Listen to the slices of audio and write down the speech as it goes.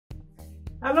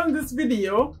Along this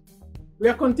video, we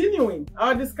are continuing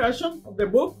our discussion of the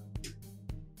book,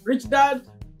 Rich Dad,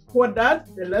 Poor Dad,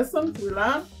 the lessons we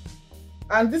learned.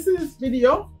 And this is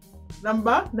video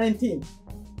number 19.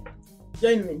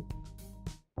 Join me.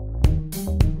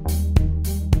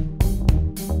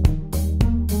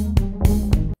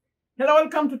 Hello,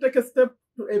 welcome to Take a Step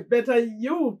to a Better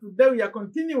You. Today we are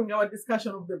continuing our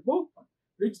discussion of the book,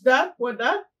 Rich Dad, Poor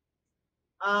Dad.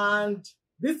 And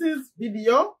this is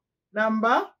video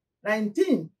number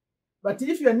 19. But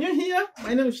if you are new here,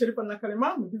 my name is Sherifa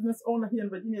Nakalema. I'm a business owner here in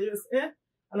Virginia, USA.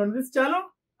 And on this channel,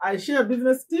 I share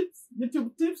business tips,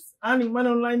 YouTube tips, earning money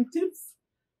online tips.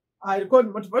 I record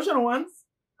motivational ones.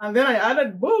 And then I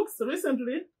added books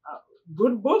recently,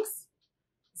 good books.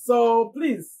 So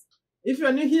please, if you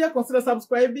are new here, consider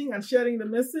subscribing and sharing the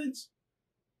message.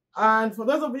 And for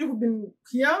those of you who've been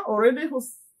here already, who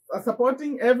are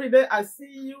supporting every day, I see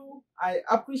you, I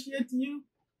appreciate you,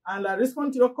 and I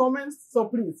respond to your comments. So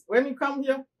please, when you come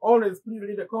here, always please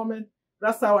leave a comment.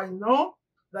 That's how I know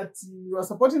that you are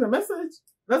supporting the message.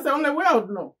 That's the only way I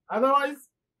would know. Otherwise,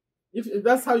 if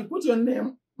that's how you put your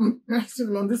name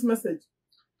on this message.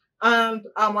 And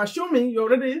I'm assuming you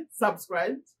already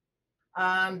subscribed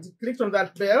and clicked on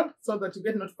that bell so that you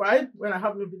get notified when I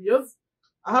have new videos.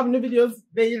 I have new videos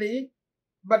daily,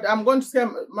 but I'm going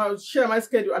to share my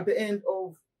schedule at the end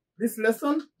of this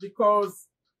lesson because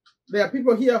there are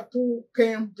people here who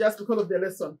came just because of the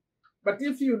lesson. But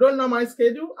if you don't know my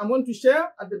schedule, I'm going to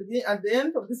share at the beginning, at the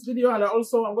end of this video, and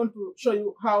also I'm going to show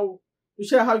you how to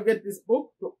share how you get this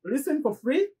book to listen for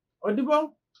free,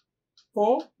 Audible,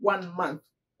 for 1 month.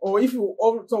 Or if you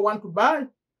also want to buy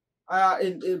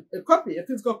a copy, a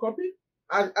physical copy,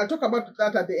 I'll talk about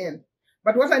that at the end.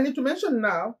 But what I need to mention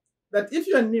now, that if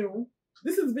you are new,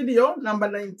 this is video number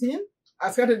 19. I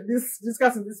started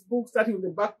discussing this book, starting with the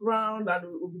background, and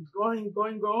we'll be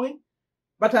going.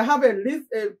 But I have a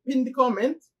pinned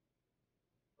comment.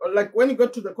 Like when you go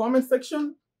to the comment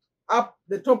section, up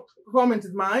the top comment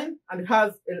is mine, and it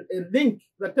has a link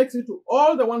that takes you to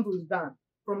all the ones we've done.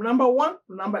 From number 1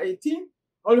 to number 18,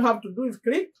 all you have to do is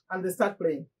click and they start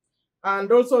playing.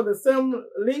 And also the same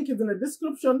link is in the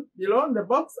description below in the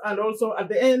box, and also at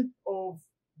the end of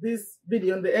this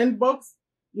video, in the end box,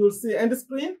 you'll see end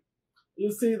screen.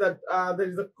 You'll see that there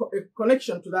is a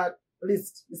connection to that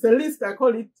list. It's a list, I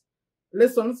call it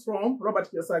Lessons from Robert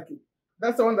Kiyosaki.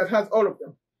 That's the one that has all of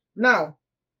them. Now,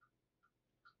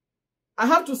 I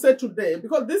have to say today,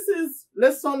 because this is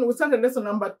we started lesson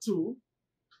number 2,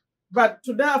 but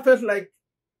today I felt like,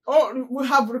 oh, we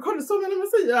have recorded so many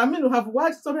messages. I mean, we have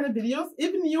watched so many videos.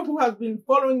 Even you who have been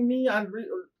following me and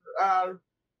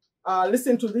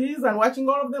listening to these and watching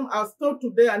all of them, I was told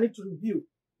today I need to review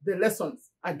the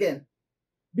lessons again.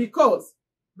 Because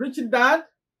Rich Dad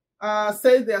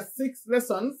says there are 6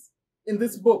 lessons in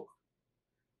this book.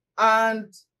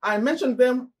 And I mentioned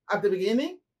them at the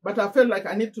beginning, but I felt like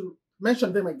I need to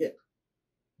mention them again.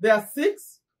 There are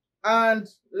 6. And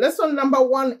lesson number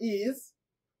 1 is,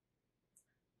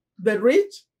 the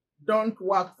rich don't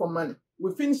work for money.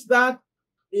 We finished that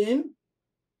in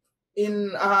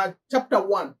chapter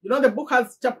 1. You know, the book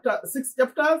has 6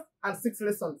 chapters and 6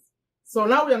 lessons. So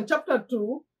now we're on chapter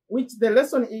 2, which the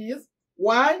lesson is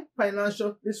why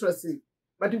financial literacy.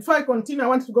 But before I continue, I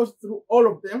want to go through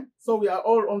all of them so we are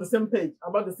all on the same page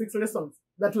about the 6 lessons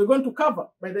that we're going to cover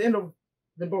by the end of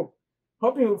the book.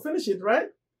 Hoping we'll finish it, right?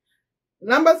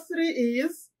 Number 3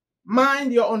 is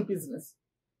mind your own business.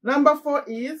 Number 4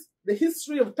 is the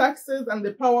history of taxes and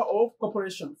the power of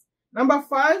corporations. Number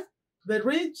 5, the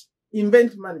rich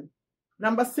invent money.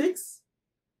 Number 6,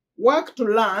 work to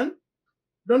learn,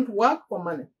 don't work for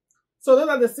money. So those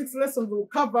are the 6 lessons we'll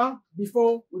cover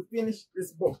before we finish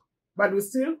this book. But we're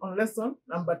still on lesson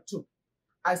number 2.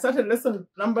 I started lesson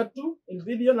number 2 in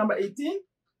video number 18.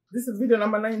 This is video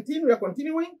number 19. We are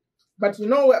continuing. But you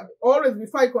know, always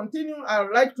before I continue, I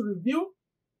would like to review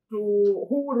to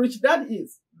who Rich Dad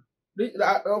is.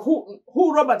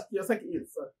 Who Robert Kiyosaki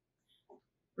is.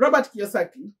 Robert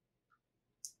Kiyosaki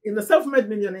is a self-made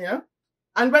millionaire.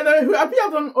 And by the way, he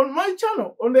appears on my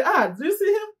channel, on the ads. Do you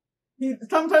see him? He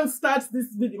sometimes starts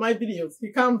my videos.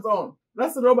 He comes on.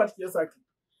 That's Robert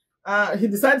Kiyosaki. He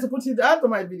decided to put his ads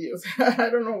on my videos. I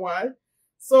don't know why.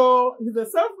 So he's a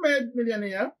self-made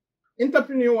millionaire,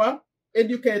 entrepreneur,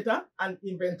 educator, and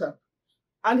inventor.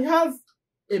 And he has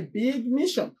a big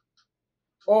mission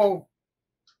of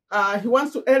he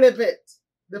wants to elevate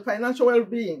the financial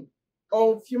well-being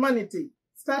of humanity,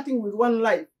 starting with one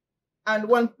life and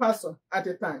one person at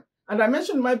a time. And I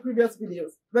mentioned in my previous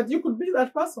videos that you could be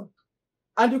that person.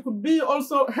 And you could be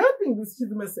also helping with his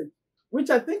message, which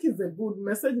I think is a good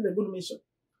message, a good mission.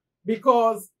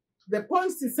 Because the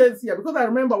points he says here, because I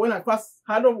remember when I first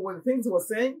heard of when things he was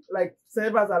saying, like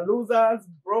savers are losers,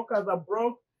 brokers are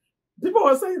broke, people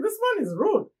were saying this man is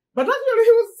rude. But actually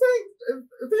he was saying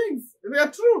things, they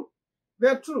are true. They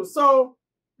are true. So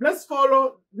let's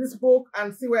follow this book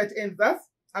and see where it ends us.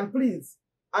 And please,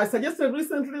 I suggested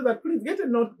recently that please get a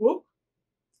notebook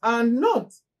and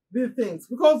note these things,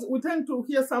 because we tend to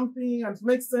hear something and it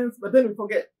makes sense, but then we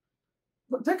forget.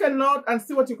 But take a note and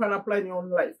see what you can apply in your own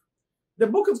life. The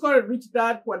book is called Rich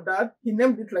Dad, Poor Dad. He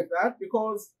named it like that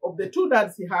because of the two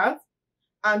dads he has.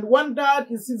 And one dad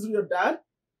is his real dad,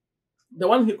 the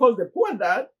one he calls the poor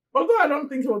dad, although I don't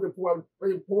think he was a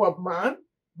poor man,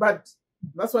 but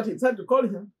that's what he tried to call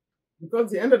him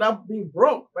because he ended up being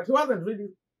broke, but he wasn't really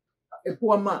a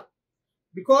poor man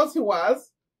because he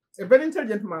was a very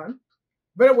intelligent man,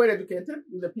 very well educated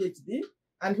with a PhD,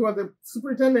 and he was a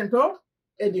superintendent of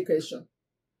education.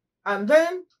 And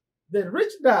then the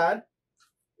rich dad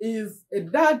is a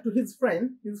dad to his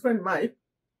friend Mike,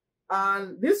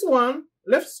 and this one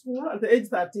left school at the age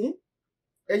 13,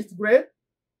 8th grade,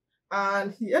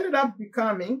 and he ended up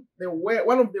becoming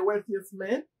one of the wealthiest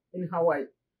men in Hawaii.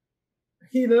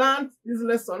 He learned his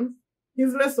lessons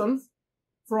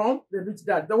from the rich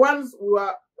dad, the ones we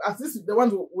are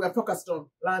focused on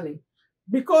learning.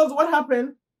 Because what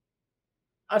happened,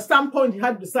 at some point he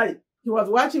had to decide. He was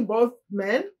watching both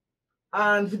men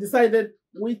and he decided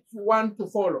which one to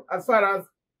follow as far as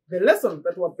the lessons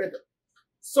that were better.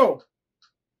 So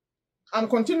I'm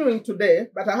continuing today,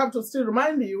 but I have to still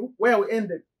remind you where we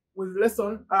ended with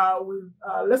lesson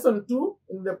 2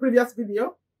 in the previous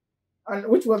video, and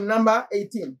which was number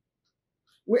 18.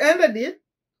 We ended it.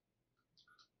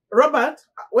 Robert,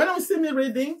 when you see me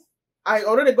reading, I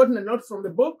already gotten a note from the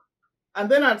book, and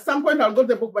then at some point I'll go to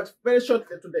the book, but very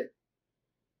shortly today.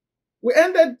 We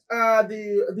ended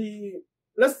the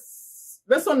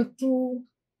lesson 2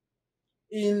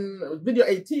 in video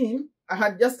 18. I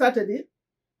had just started it,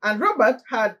 and Robert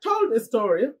had told a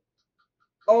story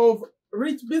of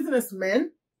rich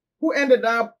businessmen who ended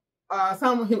up,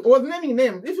 he was naming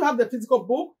names. If you have the physical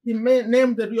book, he may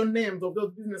name the real names of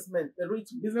those businessmen, the rich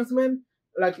businessmen,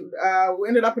 like who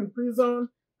ended up in prison,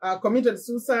 committed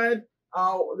suicide.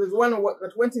 There's one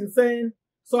that went insane.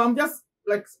 So I'm just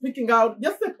like speaking out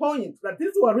just the point that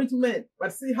these were rich men,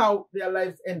 but see how their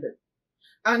lives ended.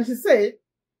 And he said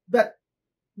that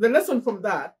the lesson from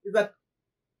that is that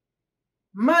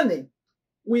money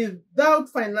without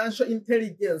financial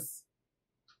intelligence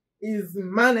is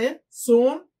money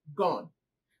soon gone.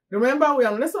 Remember, we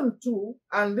are on lesson 2,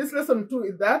 and this lesson 2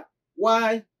 is that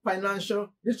why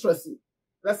financial literacy.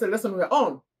 That's the lesson we are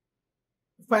on.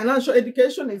 Financial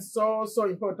education is so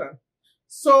important.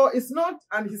 So it's not,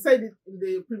 and he said it in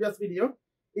the previous video,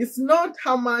 it's not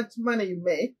how much money you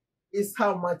make, it's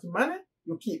how much money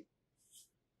you keep.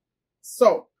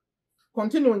 So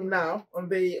continuing now on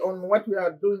what we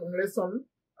are doing in lesson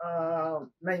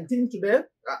 19 today,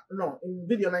 in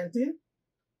video 19.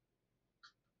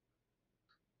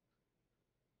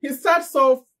 He starts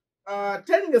off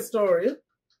telling a story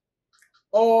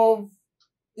of,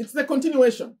 it's the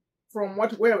continuation from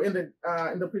where we ended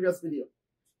in the previous video.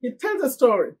 He tells a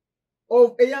story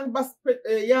of a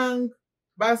young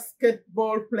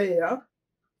basketball player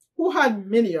who had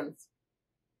millions.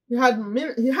 He had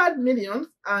millions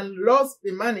and lost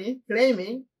the money,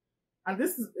 claiming, and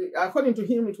this is, according to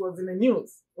him, it was in the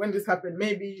news when this happened.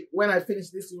 Maybe when I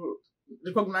finish this, you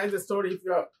recognize the story if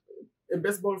you're a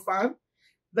baseball fan,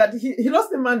 that he lost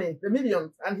the money, the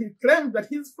millions, and he claimed that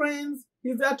his friends,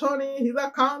 his attorney, his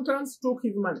accountants took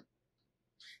his money.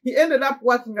 He ended up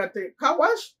working at a car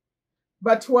wash,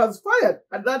 but he was fired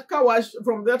at that car wash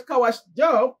from that car wash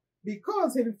job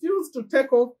because he refused to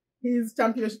take off his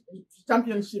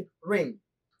championship ring.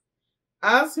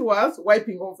 As he was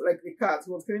wiping off like the cars,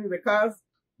 he was cleaning the cars.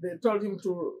 They told him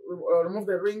to remove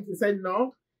the ring. He said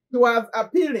no. He was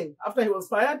appealing after he was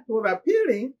fired. He was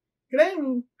appealing,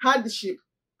 claiming hardship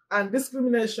and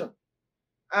discrimination,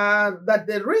 and that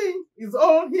the ring is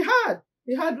all he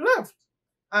had left.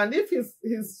 And if he's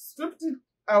stripped it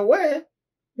away,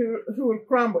 he will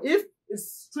crumble. If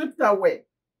it's stripped away,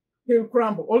 he will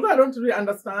crumble. Although I don't really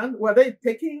understand, were they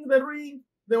taking the ring?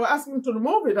 They were asking him to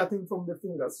remove it, I think, from the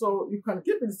finger. So you can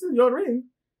keep it, it's still your ring.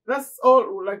 That's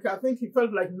all, like, I think he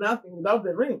felt like nothing without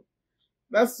the ring.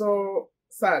 That's so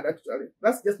sad, actually.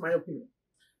 That's just my opinion.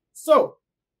 So,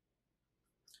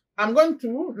 I'm going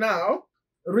to now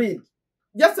read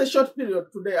just a short period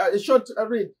today, a short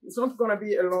read. It's not going to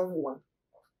be a long one.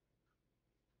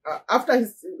 After he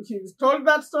told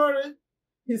that story,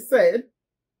 he said,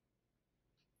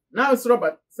 now it's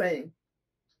Robert saying,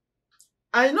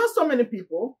 I know so many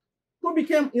people who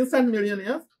became instant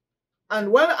millionaires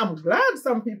And while I'm glad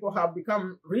some people have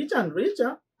become richer and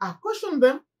richer, I caution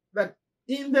them that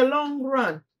in the long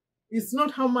run, it's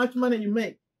not how much money you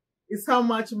make. It's how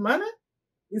much money,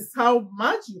 it's how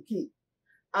much you keep.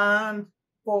 And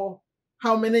for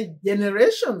how many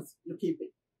generations you keep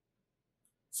it.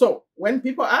 So when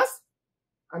people ask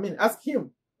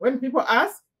him, when people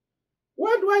ask,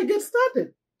 where do I get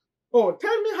started? Or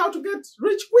tell me how to get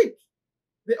rich quick.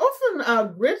 They often are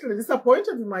greatly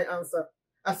disappointed in my answer.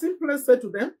 I simply say to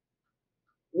them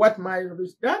what my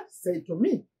rich dad said to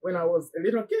me when I was a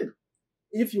little kid.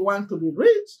 If you want to be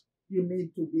rich, you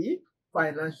need to be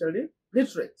financially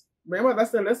literate. Remember,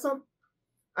 that's the lesson.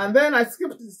 And then I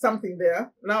skipped something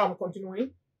there. Now I'm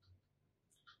continuing.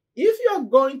 If you are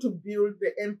going to build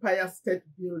the Empire State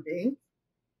Building,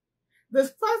 the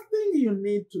first thing you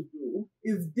need to do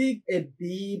is dig a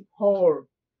deep hole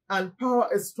and power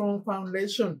a strong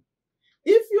foundation.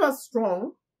 If you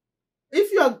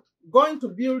are going to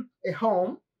build a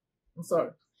home,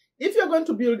 if you're going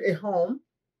to build a home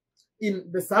in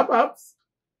the suburbs,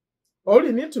 all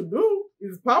you need to do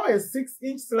is power a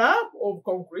 6-inch slab of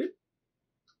concrete.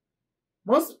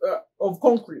 Most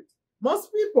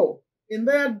people in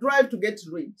their drive to get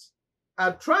rich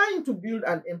are trying to build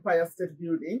an Empire State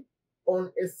Building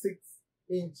on a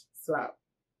 6-inch slab.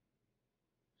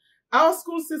 Our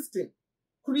school system,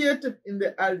 created in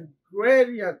the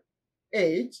agrarian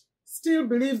age, still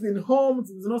believes in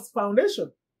homes with no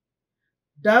foundation.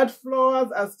 Dirt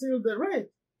floors are still the rage.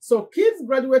 So kids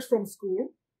graduate from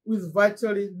school with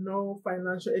virtually no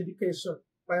financial education,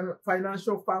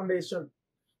 financial foundation.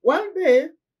 One day,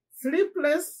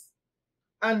 sleepless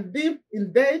and deep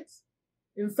in debt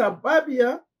in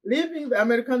suburbia, living the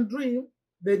American dream,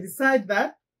 they decide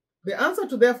that the answer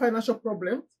to their financial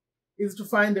problems is to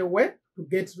find a way to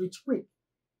get rich quick.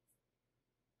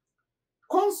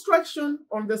 Construction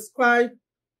on the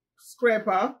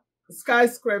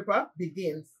skyscraper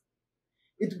begins.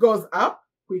 It goes up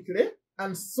quickly,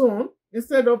 and soon,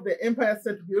 instead of the Empire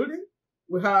State Building,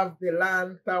 we have the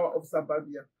Land Tower of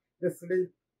Suburbia. The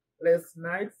sleepless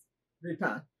nights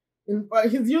return.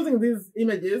 He's using these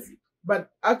images, but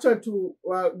actually to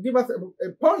give us a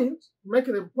point, make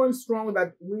it a point strong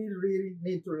that we really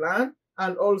need to learn.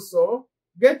 And also,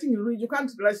 getting rich, you can't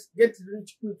get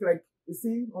rich quick, like you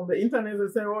see on the internet, they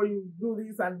say, oh, you do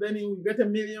this and then you get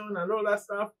 $1 million and all that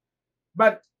stuff.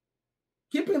 But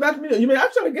keeping that $1 million, you may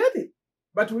actually get it,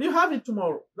 but will you have it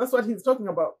tomorrow? That's what he's talking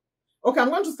about. Okay, I'm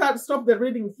going to stop the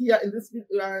reading here in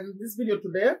this video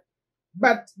today,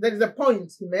 but there is a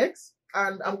point he makes,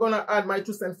 and I'm going to add my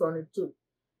 2 cents on it too.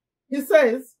 He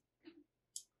says,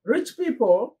 rich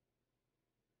people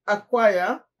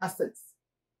acquire assets.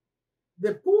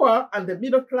 The poor and the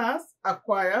middle class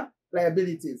acquire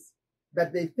liabilities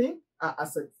that they think are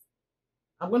assets.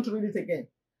 I'm going to read it again.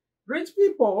 Rich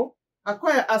people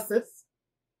acquire assets,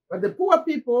 but the poor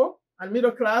people and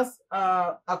middle class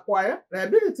acquire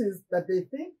liabilities that they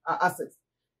think are assets.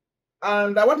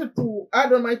 And I wanted to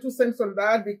add on my 2 cents on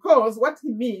that because what he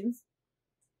means,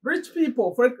 rich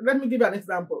people, let me give you an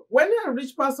example. When a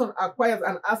rich person acquires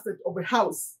an asset of a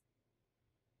house,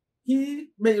 he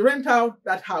may rent out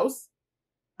that house.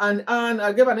 And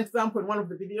I gave an example in one of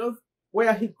the videos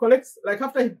where he collects, like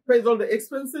after he pays all the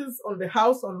expenses on the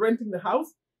house, on renting the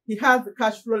house, he has the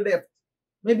cash flow left,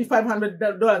 maybe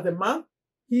 $500 a month.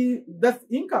 That's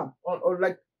income or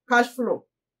like cash flow,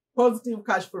 positive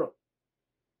cash flow.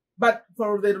 But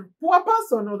for the poor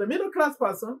person or the middle class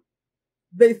person,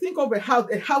 they think of a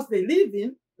house they live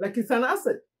in like it's an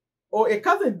asset, or a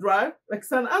car they drive like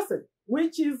it's an asset,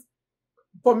 which is,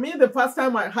 for me, the first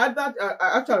time I had that,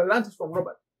 I actually learned it from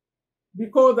Robert.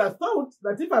 Because I thought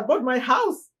that if I bought my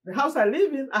house, the house I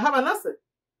live in, I have an asset.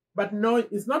 But no,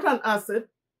 it's not an asset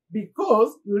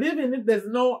because you live in it. There's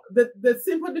no, the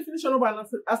simple definition of an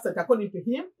asset, according to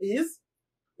him, is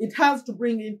it has to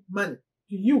bring in money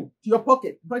to you, to your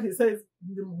pocket. In fact, he says,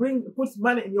 puts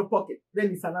money in your pocket,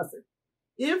 then it's an asset.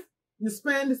 If you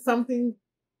spend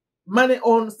money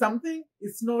on something,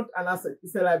 it's not an asset,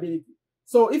 it's a liability.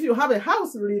 So if you have a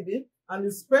house you live in and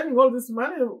you're spending all this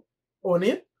money on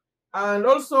it, and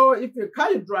also if your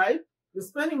car you drive, you're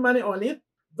spending money on it,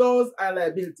 those are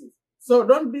liabilities. So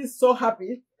don't be so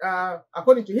happy,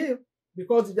 according to him,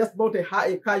 because you just bought a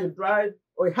car you drive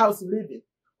or a house you live in.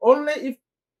 Only if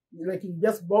like you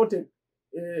just bought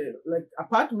like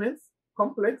apartments,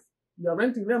 complex, you're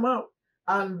renting them out.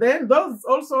 And then those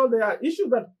also, there are issues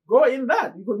that go in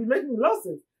that. You could be making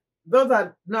losses. Those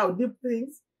are now deep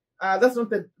things. That's not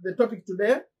the topic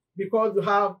today, because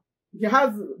he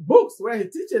has books where he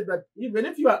teaches that even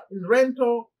if you are in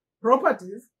rental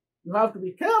properties, you have to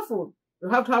be careful. You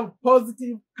have to have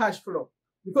positive cash flow.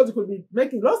 because you could be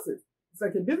making losses. It's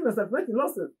like a business that's making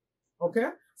losses. Okay?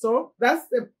 So that's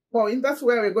the point. That's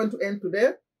where we're going to end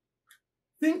today.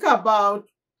 Think about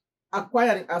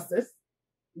acquiring assets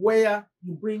where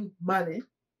you bring money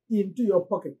into your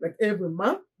pocket. Like every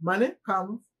month, money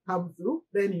comes through.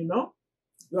 Then you know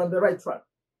you're on the right track.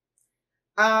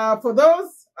 For those,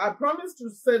 I promise to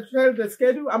share the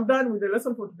schedule. I'm done with the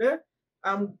lesson for today.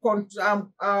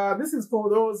 This is for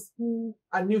those who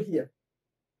are new here.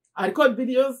 I record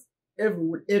videos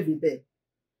every day.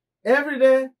 Every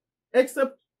day,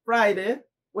 except Friday,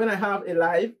 when I have a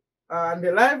live. And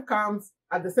the live comes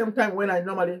at the same time when I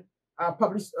normally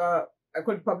publish, I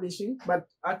call it publishing, but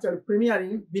actually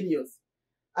premiering videos.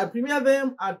 I premiere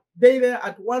them daily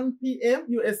at 1 p.m.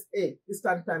 USA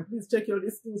Eastern Time. Please check your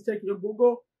listings, check your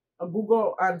Google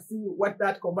and see what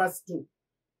that converts to.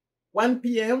 1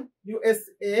 p.m.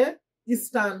 USA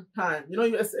Eastern Time. You know,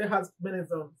 USA has many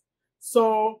zones.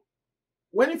 So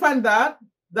when you find that,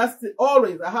 that's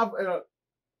always, I have,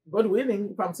 God willing,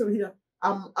 if I'm still here,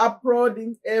 I'm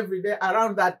uploading every day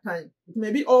around that time. It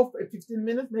may be off at 15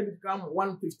 minutes, maybe it come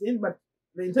 1:15, but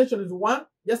the intention is 1.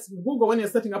 Just Google when you're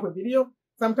setting up a video.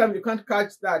 Sometimes you can't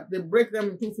catch that. They break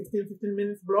them into 15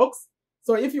 minutes blocks.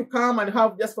 So if you come and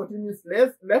have just 14 minutes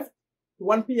left to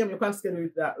 1 p.m., you can't schedule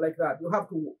it like that. You have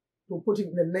to put it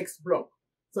in the next block.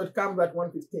 So it comes at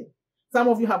 1:15. Some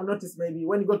of you have noticed maybe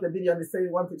when you got the video and it says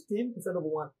 1:15 instead of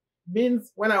 1.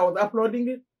 Means when I was uploading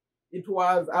it,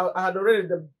 I had already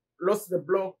lost the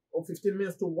block of 15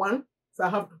 minutes to 1. So I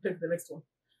have to take the next one.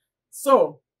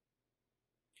 So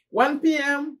 1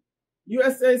 p.m.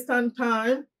 USA Eastern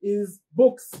Time is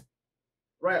books.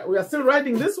 Right? We are still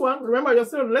writing this one. Remember, you're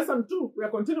still in lesson 2. We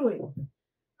are continuing.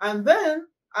 And then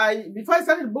before I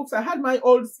started books, I had my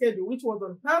old schedule, which was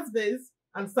on Thursdays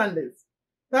and Sundays.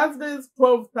 Thursdays,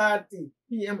 12:30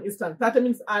 p.m. Eastern. 30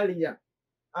 minutes earlier.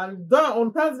 And then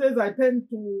on Thursdays, I tend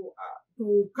to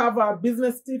cover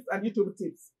business tips and YouTube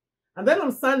tips. And then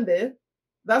on Sunday,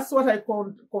 that's what I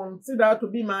consider to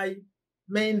be my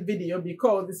main video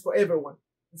because it's for everyone.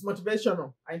 It's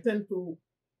motivational. I intend to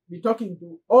be talking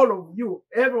to all of you,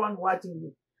 everyone watching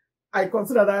me. I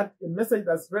consider that a message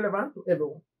that's relevant to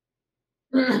everyone.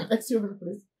 Excuse me,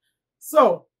 please.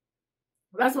 So,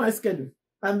 that's my schedule.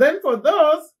 And then for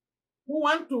those who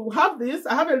want to have this,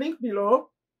 I have a link below.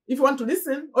 If you want to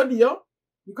listen, audio,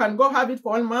 you can go have it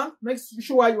for 1 month. Make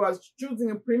sure you are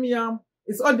choosing a premium.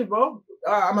 It's Audible,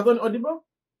 Amazon Audible.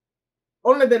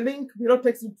 Only the link below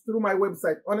takes you through my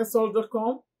website,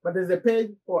 honestsoul.com. But there's a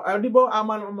page for Audible. I'm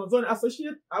an Amazon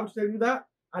associate. I'll tell you that.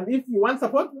 And if you want to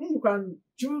support me, you can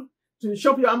choose to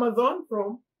shop your Amazon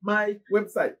from my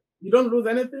website. You don't lose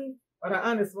anything, but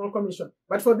I earn a small commission.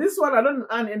 But for this one, I don't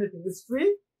earn anything. It's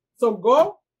free. So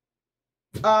go,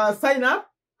 sign up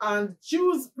and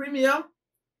choose premium.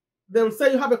 They will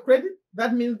say you have a credit.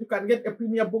 That means you can get a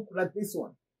premium book like this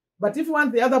one. But if you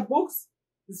want the other books,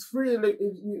 it's free.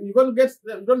 You're going to get,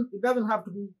 it doesn't have to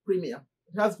be premium.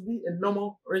 It has to be a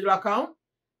normal, regular account.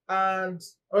 And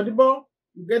Audible,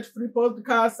 you get free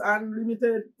podcasts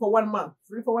unlimited for 1 month.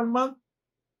 Free for 1 month.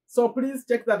 So please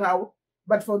check that out.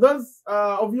 But for those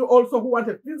of you also who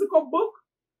want a physical book,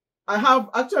 I have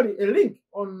actually a link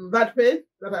on that page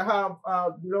that I have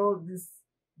below this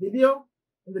video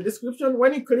in the description.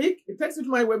 When you click, it takes you to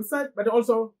my website, but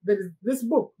also there is this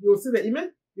book. You will see the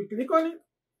image. You click on it,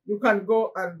 you can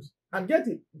go and get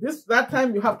it. That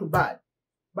time you have to buy.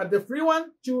 But the free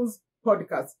one, choose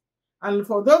podcast. And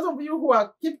for those of you who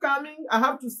keep coming, I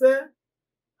have to say,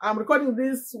 I'm recording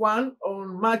this one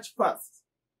on March 1st.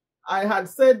 I had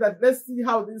said that let's see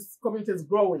how this community is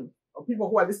growing, or people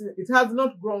who are listening. It has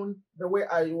not grown the way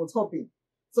I was hoping.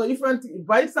 So if you want to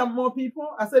invite some more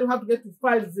people, I said we have to get to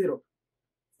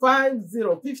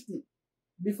 50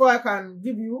 before I can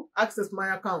give you access to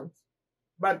my account.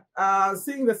 But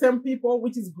seeing the same people,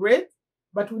 which is great,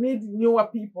 but we need newer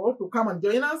people to come and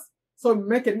join us. So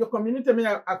make a new community. Maybe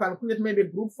I can create maybe a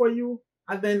group for you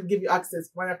and then give you access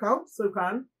to my account so you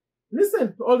can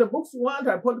listen to all the books you want,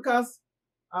 and podcasts.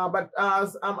 But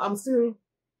I'm still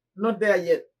not there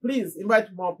yet. Please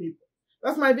invite more people.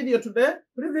 That's my video today.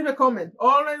 Please leave a comment.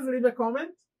 Always leave a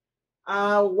comment.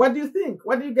 What do you think?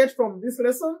 What do you get from this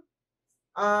lesson?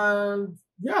 And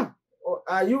yeah,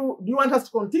 do you want us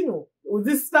to continue with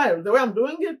this style, the way I'm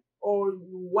doing it, or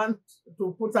you want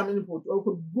to put some input, or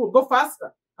could go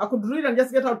faster? I could read and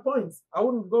just get out points. I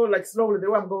wouldn't go like slowly the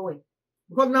way I'm going,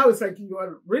 because now it's like you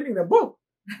are reading the book.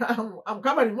 I'm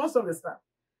covering most of the stuff.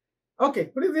 Okay,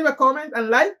 please leave a comment and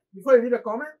like before you leave a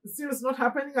comment. See what's not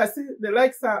happening. I see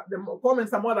the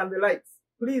comments are more than the likes.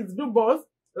 Please do both.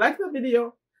 Like the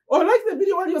video, or like the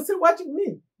video while you're still watching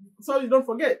me, so you don't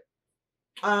forget.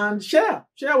 And share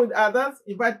with others,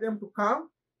 invite them to come,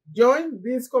 join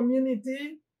this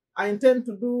community. I intend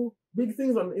to do big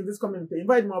things in this community,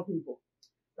 invite more people.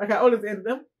 Like I always end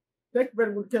them, take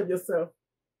very good care of yourself,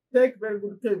 take very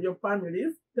good care of your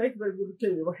families, take very good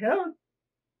care of your health,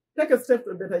 take a step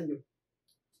to a better you.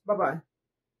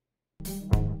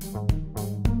 Bye-bye.